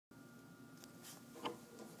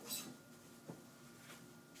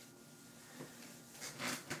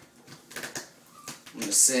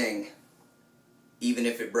to sing Even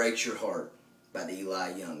If It Breaks Your Heart by the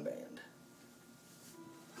Eli Young Band.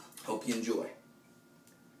 Hope you enjoy.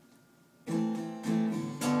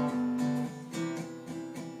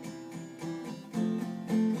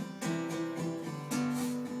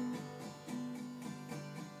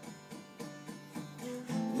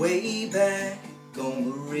 Way back on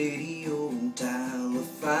the radio, dial a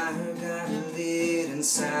fire got lit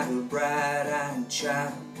inside a bright-eyed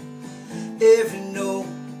child. Every note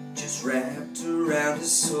just wrapped around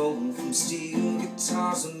his soul, from steel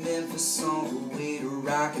guitars of Memphis all the way to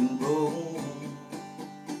rock and roll.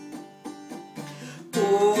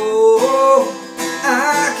 Oh,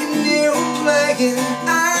 I can hear him playing,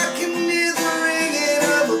 I can hear the ringing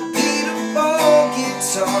of a beatable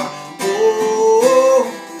guitar. Oh,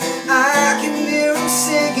 I can hear him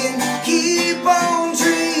singing, keep on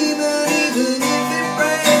dreaming, even if it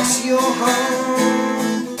breaks your heart.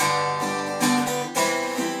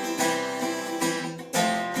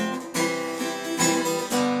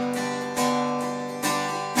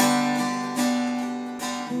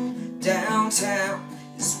 Downtown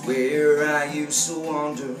is where I used to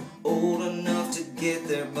wander, old enough to get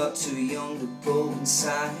there but too young to go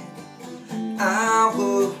inside. I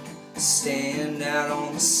would stand out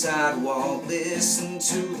on the sidewalk, listen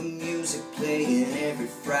to the music playing every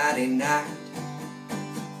Friday night.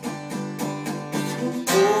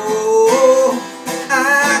 Oh,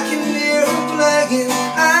 I can hear him playing,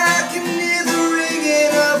 I can hear the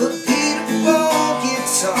ringing of a beatable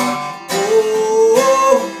guitar.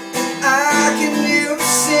 Oh, I can hear him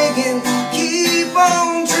singing, keep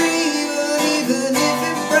on dreaming, even if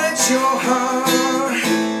it breaks your heart.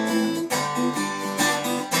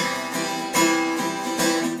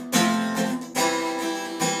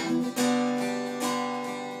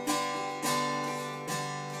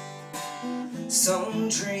 Some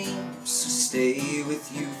dreams stay with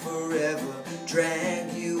you forever,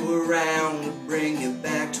 drag you around to bring you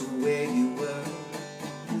back to where you were.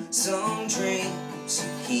 Some dreams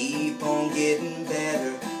keep on getting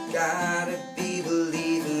better, gotta be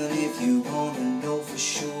believing if you wanna know for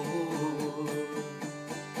sure.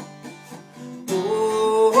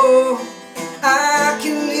 Oh, I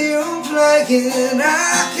can hear him playing,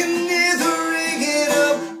 I can hear the ringing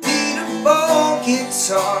of a beatable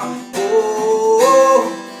guitar. Oh,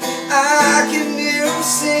 I can hear him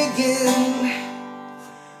singing,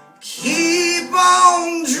 keep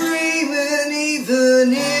on dreaming,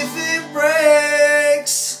 even if it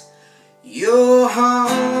breaks your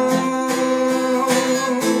heart.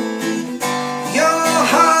 Your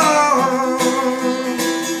heart.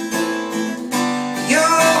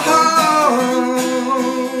 Your heart.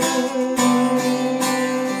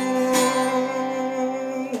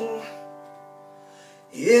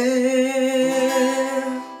 Yeah.